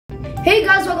Hey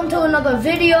guys, welcome to another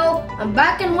video. I'm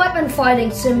back in Weapon Fighting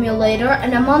Simulator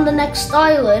and I'm on the next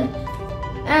island.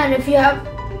 And if you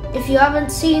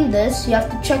haven't seen this, you have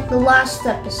to check the last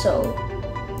episode.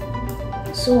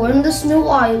 So we're in this new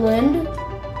island,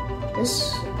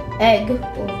 this egg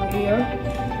over here.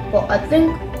 But I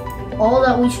think all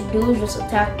that we should do is just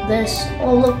attack this.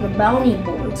 Oh look, the bounty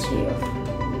board's here.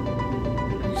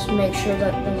 Just make sure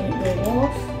that doesn't go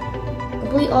off.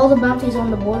 Complete all the bounties on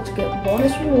the board to get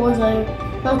bonus rewards. I'm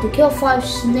about to kill 5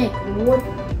 snake. Reward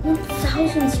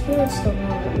 1,000 spirit stone.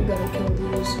 Alright, we gotta kill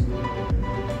these.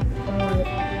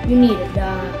 Alright, you need to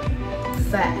die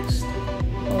fast.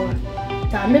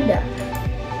 Alright, time to die.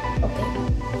 Okay.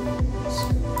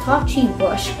 Tachi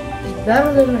brush is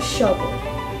better than a shovel.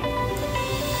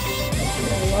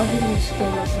 Okay, logically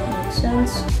skill does not make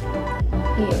sense.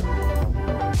 Here.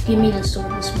 Give me the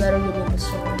sword. This better give me the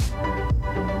sword.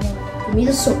 Give me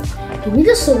the sword. Give me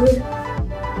the sword.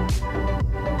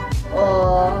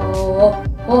 Oh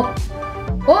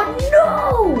no!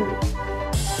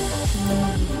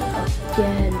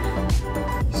 Again.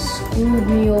 He screwed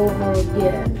me over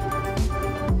again.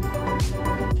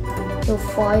 Kill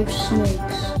 5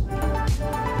 snakes.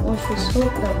 Let's just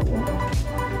hope that one.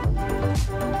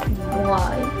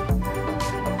 Why?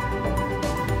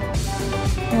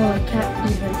 Oh, I can't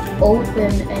even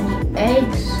open any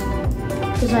eggs.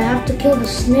 Because I have to kill the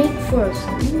snake first.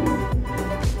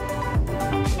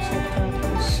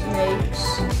 Snakes.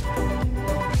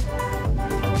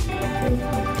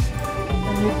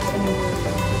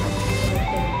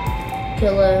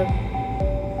 Kill him.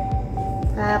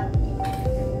 Tap.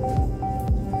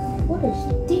 What is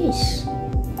this?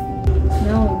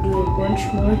 Now we do a bunch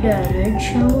more damage.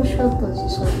 How much health does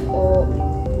this have? Oh.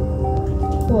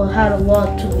 Well, it had a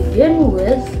lot to begin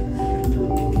with.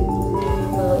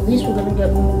 At least we're gonna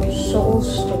get more soul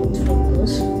stones from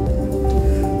this.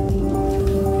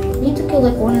 Need to kill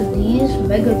like one of these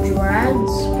mega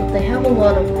drags, but they have a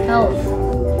lot of health.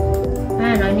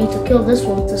 And I need to kill this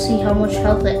one to see how much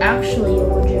health it actually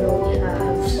originally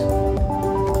has. I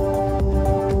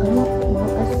don't know,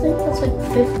 I think that's like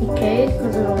 50k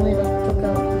because it only like took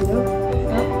out here.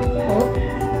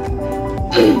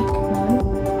 Come on.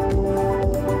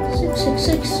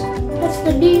 666. That's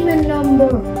the demon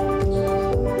number.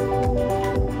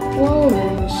 Whoa,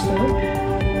 stuff.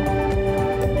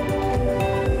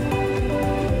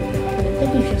 I think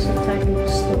he's just attacking the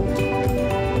stone.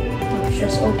 Let's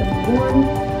just open one.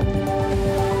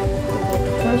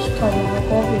 The first time,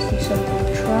 obviously something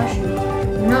trashy.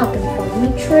 Now can we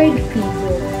trade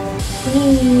people?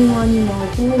 Money,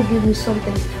 who will give me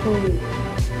something free?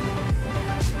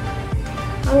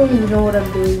 I don't even know what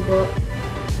I'm doing, but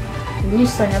at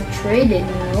least I have trading,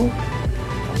 you know.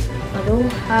 I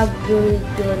don't have really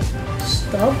good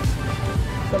stuff,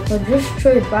 but if I just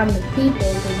trade random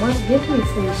people, they might give me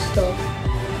free stuff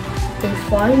if they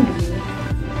find me.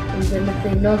 And then if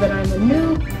they know that I'm a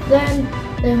noob, then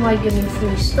they might give me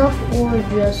free stuff or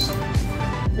just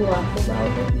laugh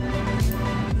about it.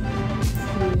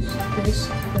 Use this,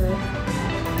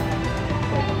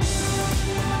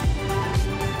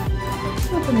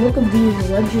 look at these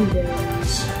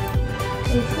legendaries.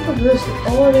 Look at this,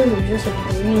 all it is just a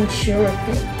green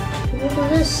shuriken. Look at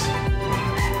this.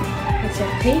 It's a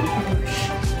paintbrush.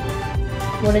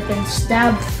 But it can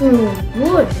stab through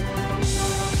wood.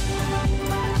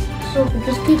 So if it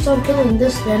just keeps on killing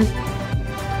this, then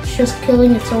it's just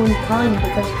killing its own kind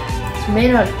because it's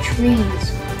made out of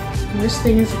trees. And this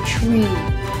thing is a tree.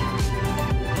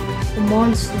 A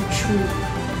monster tree.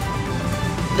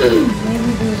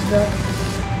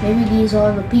 Maybe these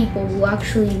are the people who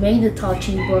actually made the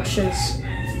Tachi brushes.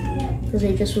 Because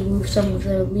they just remove some of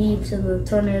their leaves and then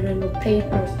turn it into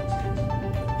paper.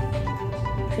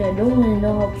 Actually, I don't really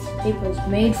know how paper is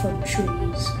made from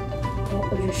trees. Oh,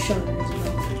 I just shot in his mouth.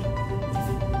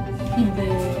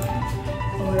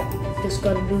 Alright, just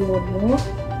gotta do one more.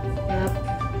 Yep.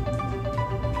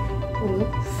 Oh,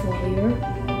 fire.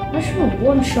 I should have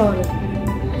one-shot it.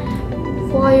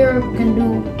 Fire can do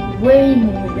way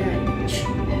more damage.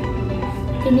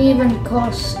 Can even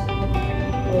cause a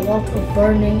lot of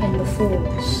burning in the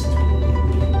forest.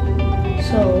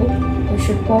 So we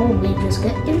should probably just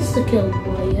get insta-killed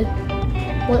by it.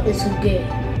 What is a game?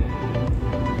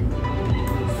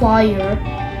 Fire,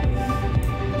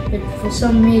 it for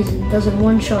some reason doesn't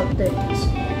one-shot things.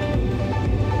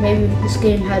 Maybe this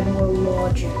game had more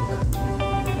logic.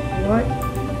 What?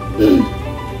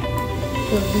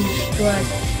 So these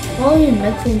strikes. Probably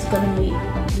Metron's gonna be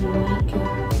weak.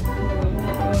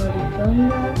 Done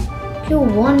that. Kill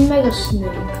 1 mega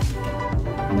snake.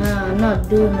 Nah, I'm not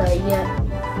doing that yet.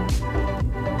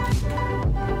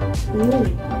 Ooh.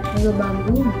 Mega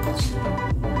bamboo monster.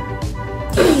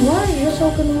 Why? Just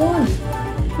open one.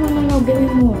 No, give me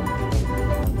more.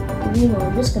 Give me more.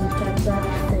 I'm just gonna check that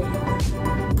thing.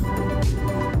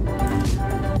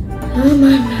 Come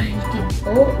on, 90.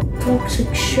 Oh, toxic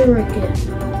shuriken.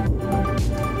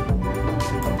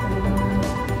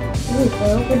 Ooh, if I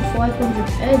open 500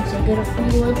 eggs, I get a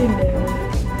free legendary.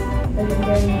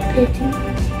 Legendary pity.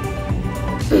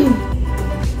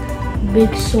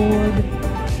 Big sword.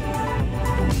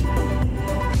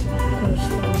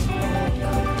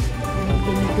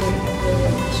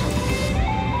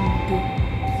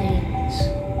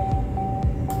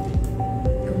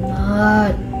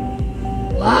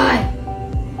 Why?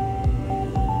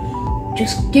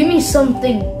 Just give me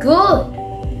something good.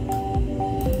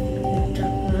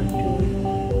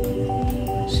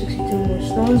 62 more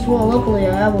stones. Well, luckily I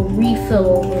have a refill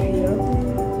over here.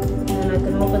 And I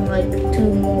can open like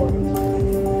 2 more.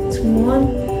 It's 1,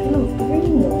 no, 3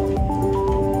 more.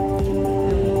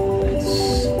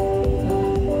 That's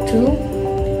 2.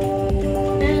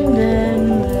 And then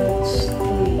that's 3.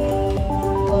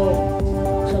 Oh,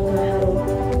 so I'm gonna have an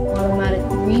automatic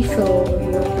refill over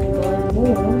here to buy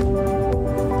more.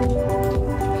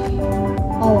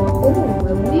 Oh,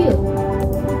 my wheel.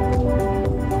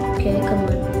 Okay, come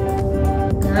on.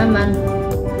 Come on.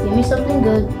 Give me something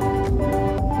good.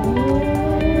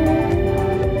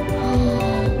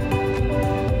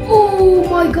 Oh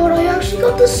my god, I actually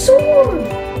got the sword!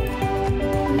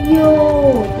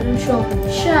 Yo, didn't show up in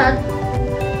chat.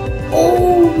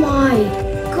 Oh my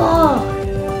god.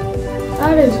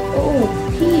 That is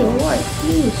OP, alright,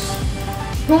 peace.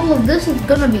 All of this is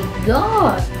gonna be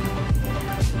God.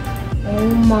 Oh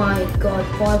my god,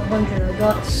 500, I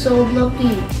got so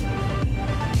lucky.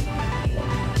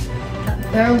 That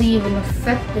barely even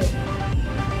affected.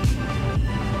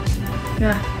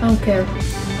 Nah, I don't care.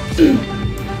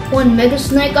 1 mega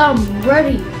snake, I'm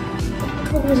ready.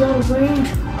 Cover's out of range.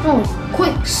 Oh,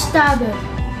 quick, stab it.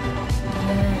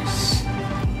 Yes.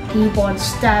 Keep on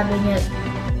stabbing it.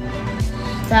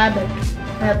 Stab it.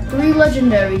 I have 3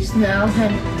 legendaries now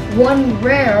and 1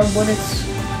 rare, but it's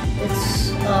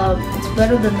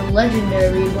better than the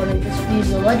legendary when it just feeds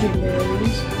the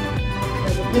legendaries.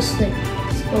 But this thing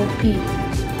is OP.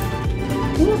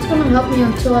 I think it's gonna help me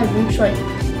until I reach like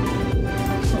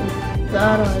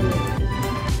that island.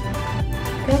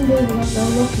 Can't believe I got that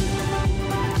lucky.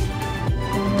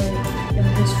 Alright, let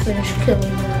me just finish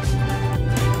killing that.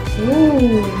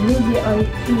 Ooh, newbie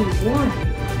IQ 1.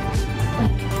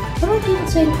 I don't even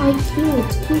say IQ,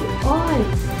 it's QI.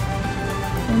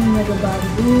 And mega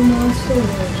bamboo monster,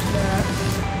 where's that?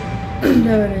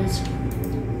 There it is.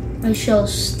 I shall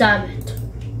stab it.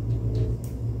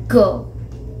 Go.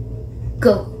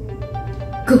 Go.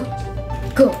 Go.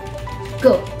 Go.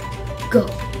 Go. Go.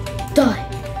 Die.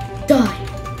 Die.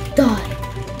 Die.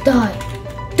 Die.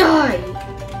 Die.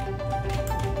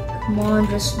 Come on,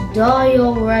 just die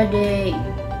already.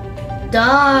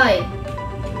 Die.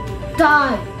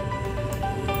 Die.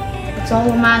 That's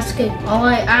all I'm asking. All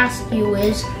I ask you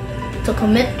is to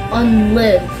commit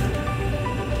unlive.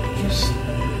 Just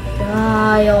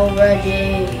die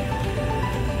already.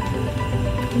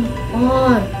 Come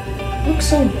on. You look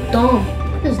so dumb.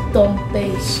 Look at this dumb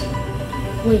face.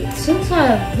 Wait, since I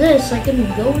have this, I can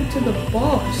go into the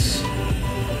boss.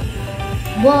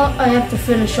 But I have to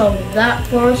finish all of that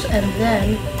first and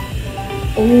then...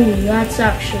 Oh, that's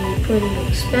actually pretty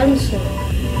expensive.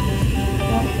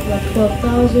 About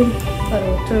 12,000. I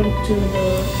will turn to the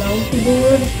bounty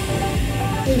board.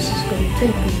 This is going to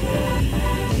take me there.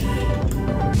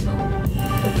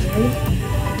 Okay.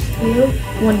 Here,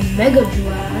 1 mega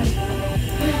drag.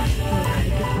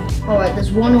 Alright,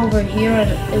 there's 1 over here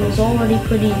and it was already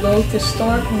pretty low to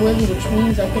start with, which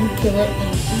means I can kill it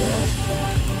easier.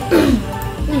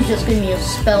 Please just give me a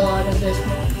spell out of this.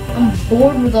 I'm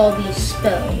bored with all these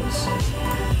spells.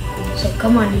 So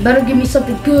come on, you better give me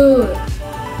something good.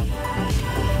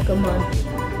 Come on.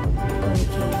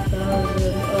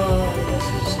 22,000. Oh, this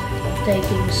is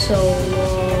taking so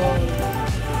long.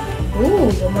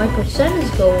 Ooh, but my percent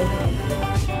is going up.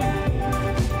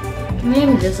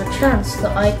 Maybe there's a chance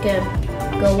that I can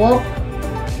go up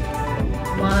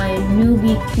my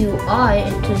newbie QI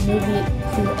into newbie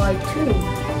QI2.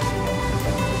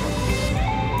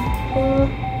 Or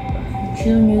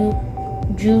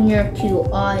junior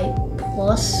QI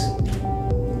plus.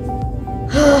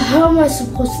 How am I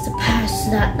supposed to pass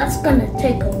that? That's gonna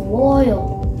take a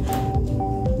while.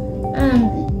 And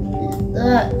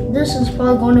this is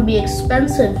probably going to be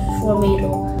expensive for me to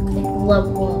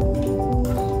level up.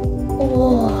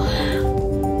 Oh,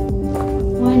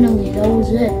 finally, that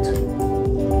was it.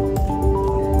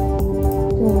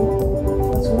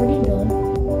 Oh, that's already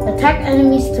Attack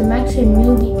enemies to max your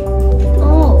newbie.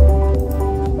 Oh.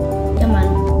 Come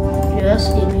on.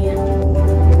 Just give me it. I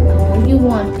know you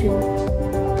want to.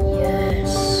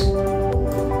 Yes.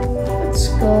 Let's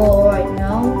go right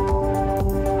now.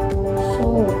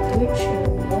 So rich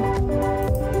area.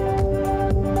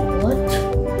 What?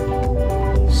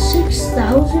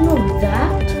 6,000 of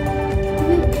that?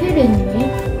 Are you kidding me?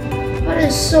 That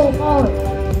is so hard.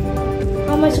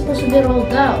 How am I supposed to get all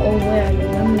that? Oh wait, I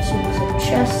remember there's a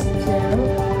chest there.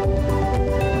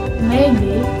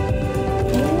 Maybe.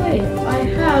 Oh wait, I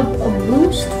have a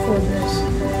boost for this.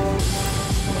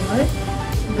 Alright,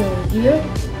 go here.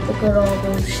 Look at all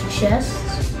those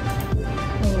chests.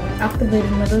 Alright, activate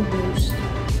another boost.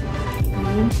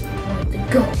 Boom, let it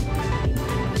go.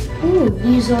 Ooh,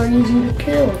 these are easy to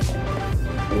kill.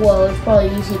 Well, it's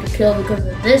probably easy to kill because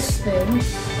of this thing.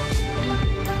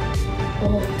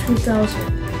 Oh,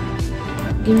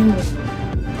 2,000. Give me more.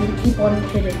 Keep on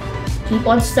hitting. Keep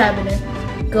on stabbing it.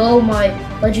 Go, my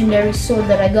legendary sword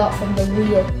that I got from the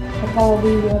wheel. I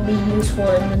probably won't be useful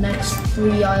in the next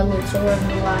 3 islands or in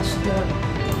the last one.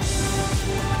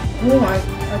 Oh, I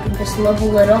can just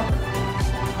level it up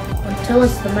until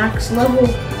it's the max level.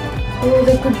 Oh,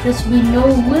 there could just be no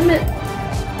limit.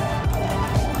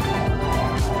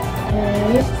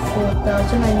 Okay,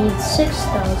 4,000. I need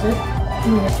 6,000.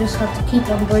 I just have to keep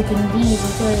on breaking these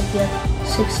until I get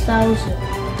 6,000.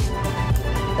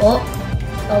 Oh,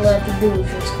 all I have to do is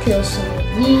just kill some of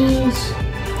these.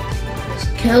 Just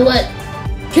kill it!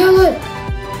 Kill it!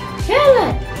 Kill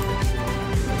it!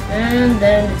 And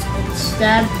then it's been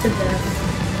stabbed to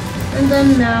death. And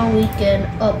then now we can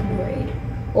upgrade.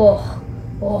 Oh,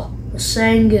 the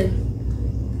Sangan.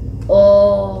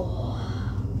 Oh,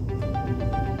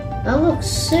 that looks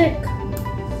sick.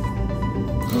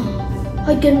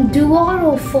 I can do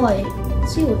auto fight.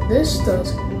 Let's see what this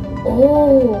does.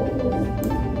 Oh,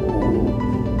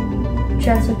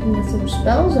 chance I can get some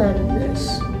spells out of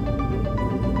this.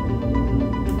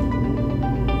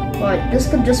 Alright, this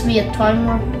could just be a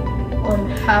timer on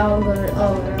how I'm gonna.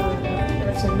 Oh, no,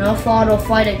 that's enough auto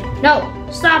fighting. No,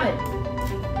 stop it.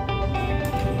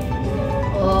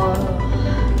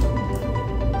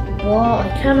 Well, I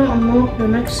cannot unlock the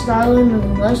next island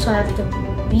unless I have to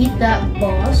beat that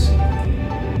boss.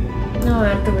 Now I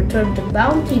have to return to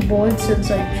bounty board since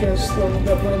I just leveled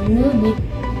up my newbie.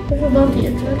 Special bounty,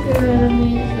 attack your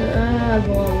enemies,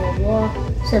 blah blah blah.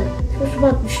 7. Special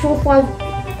bounty, destroy 5.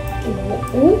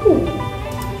 Ooh,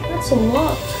 that's a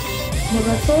lot. But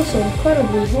that's also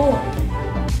incredibly hard.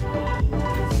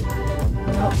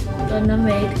 No, gonna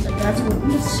make, that's what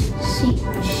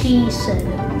she said.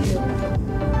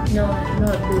 No, I'm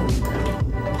not doing that.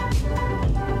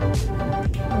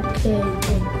 Okay,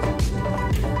 good.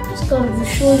 Just gotta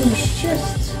destroy these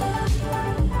chests.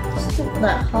 It's not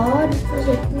that hard. There's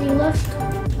like 3 left.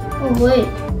 Oh wait,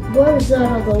 where is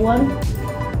that other one?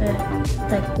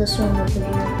 Like this one over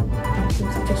here. It's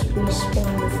just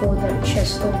respawned before that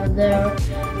chest over there.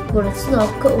 But it's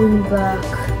not going back.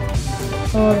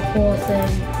 Oh, the poor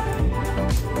thing.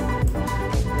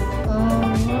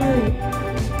 Alright.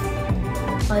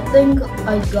 I think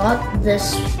I got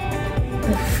this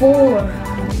before.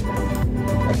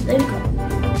 I think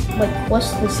my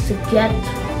quest was to get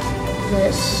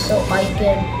this so I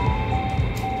can.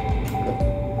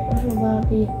 What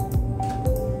about it?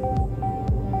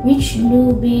 Reach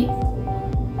newbie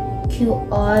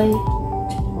QI.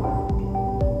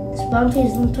 This bounty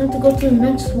is no time to go to the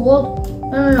next world.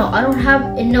 No, I don't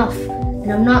have enough,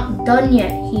 and I'm not done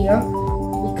yet here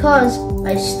because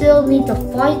I still need to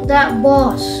fight that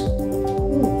boss.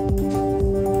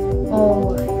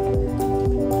 Alright,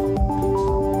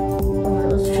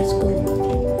 let's just go.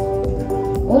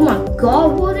 Oh my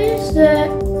god, what is that?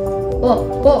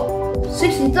 Oh,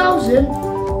 60,000?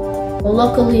 Well,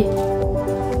 luckily,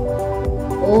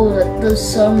 oh, that does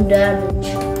some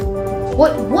damage.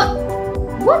 What?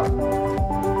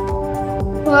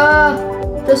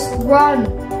 Just run.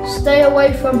 Stay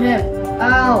away from him.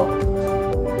 Ow.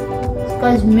 This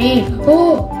guy's mean.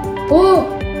 Oh,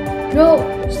 no,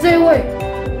 stay away.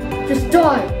 Just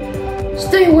die.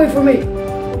 Stay away from me.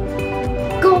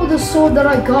 Go with the sword that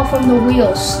I got from the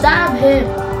wheel. Stab him.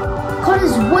 Cut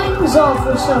his wings off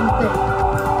or something.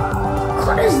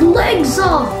 Cut his legs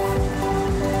off.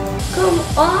 Come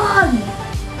on.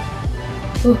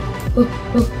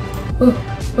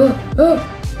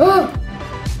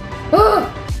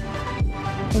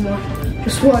 Come on,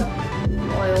 just run.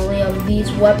 I only have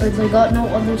these weapons. I got no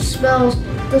other spells.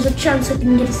 There's a chance I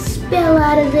can get a spell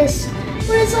out of this,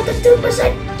 but it's like a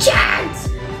 2% chance.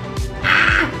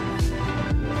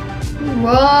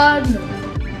 Run.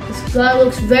 This guy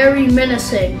looks very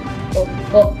menacing. Oh,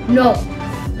 no.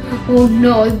 Oh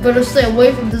no, I better stay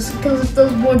away from this because it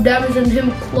does more damage than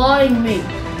him clawing me.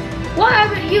 Why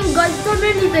haven't you guys done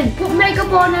anything? Put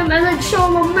makeup on him and then show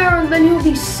him a mirror and then he'll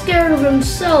be scared of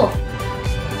himself.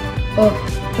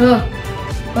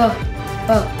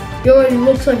 He already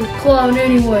looks like a clown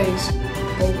anyways.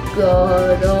 Oh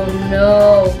god, oh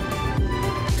no.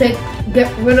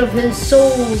 Get rid of his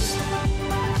souls.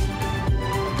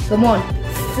 Come on,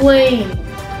 flame.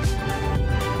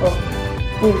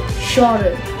 Oh, shot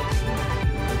it.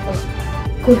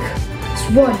 Quick, let's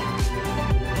run.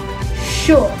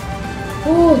 Sure.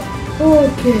 Oh,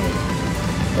 okay.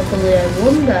 Luckily I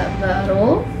won that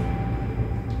battle.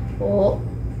 Oh,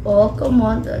 come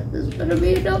on, that is gonna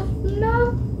be enough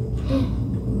now.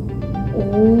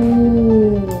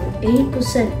 Oh,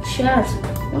 8% chance. I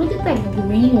wanna get that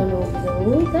green one over there.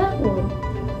 What is that one?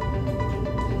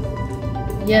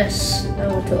 Yes, I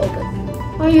want to open.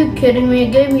 Are you kidding me?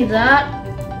 You gave me that?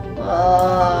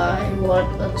 I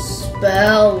want a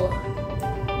spell.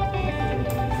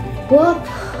 Well,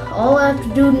 all I have to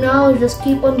do now is just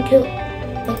keep on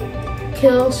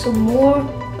kill some more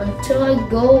until I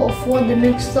go afford the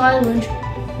next island,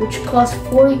 which costs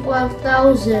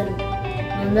 45,000,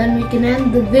 and then we can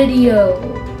end the video.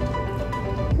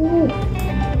 Ooh.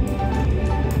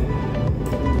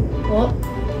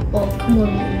 Oh, come on,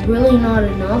 really not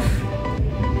enough?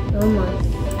 Never mind.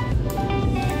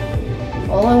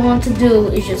 All I want to do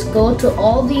is just go to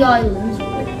all the islands.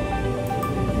 I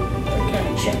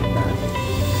can't check that.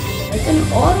 I can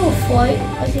auto fight.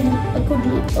 I could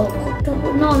do,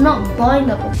 no, I'm not buying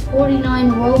that for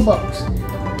 49 Robux.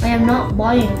 I am not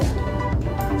buying that.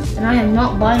 And I am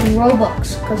not buying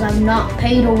Robux because I'm not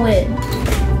pay to win.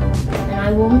 And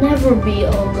I will never be,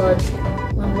 oh god.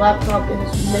 My laptop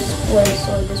is misplaced,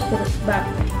 so I just put it back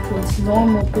to its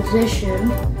normal position.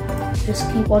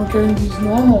 Just keep on killing these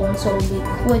normal ones so it'll be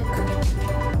quick.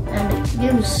 And it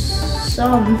gives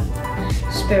some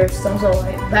spirit stones.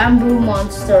 Alright, bamboo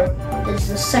monster is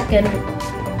the second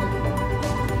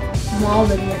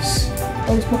mob in this.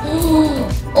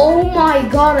 Oh my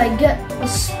god, I get a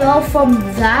spell from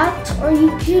that? Are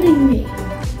you kidding me?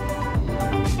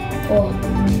 Oh,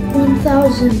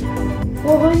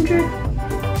 1,400?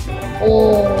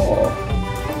 Oh,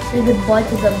 say goodbye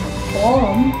to the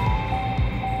bomb.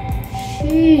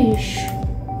 Sheesh.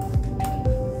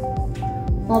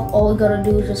 All we gotta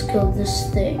do is just kill this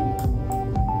thing.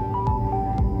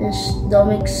 This dumb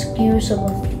excuse of a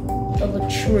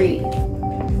tree.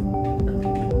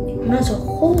 It has a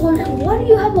hole on it. Why do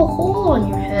you have a hole on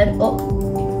your head? Oh,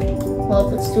 well,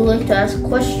 if it's too late to ask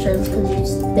questions because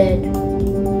he's dead.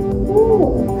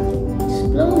 Ooh,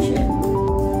 explosion.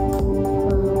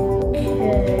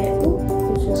 Okay. Ooh,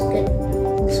 let's just get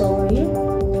this over here.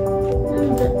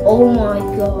 Oh my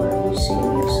god, are you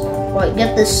serious? Right,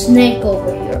 get the snake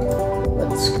over here.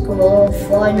 Let's go,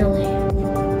 finally.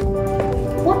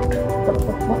 What?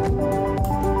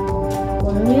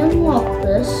 When we unlock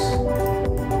this,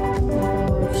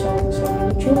 I'll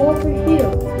meet you over here.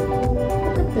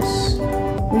 Look at this.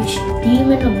 Reach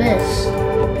Demon Abyss. I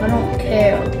don't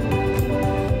care.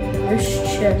 This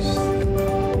chest.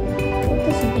 What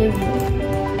does it give me?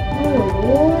 Oh,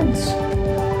 rewards.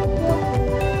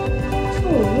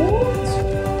 Rewards?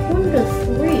 1 to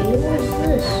 3? Where's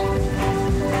this? I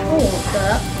want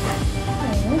that.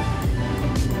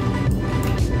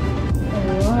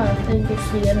 Alright, I think it's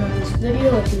the end of this video.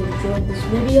 If you enjoyed this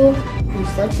video,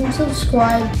 please like and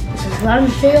subscribe. This is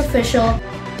Lounge J Official.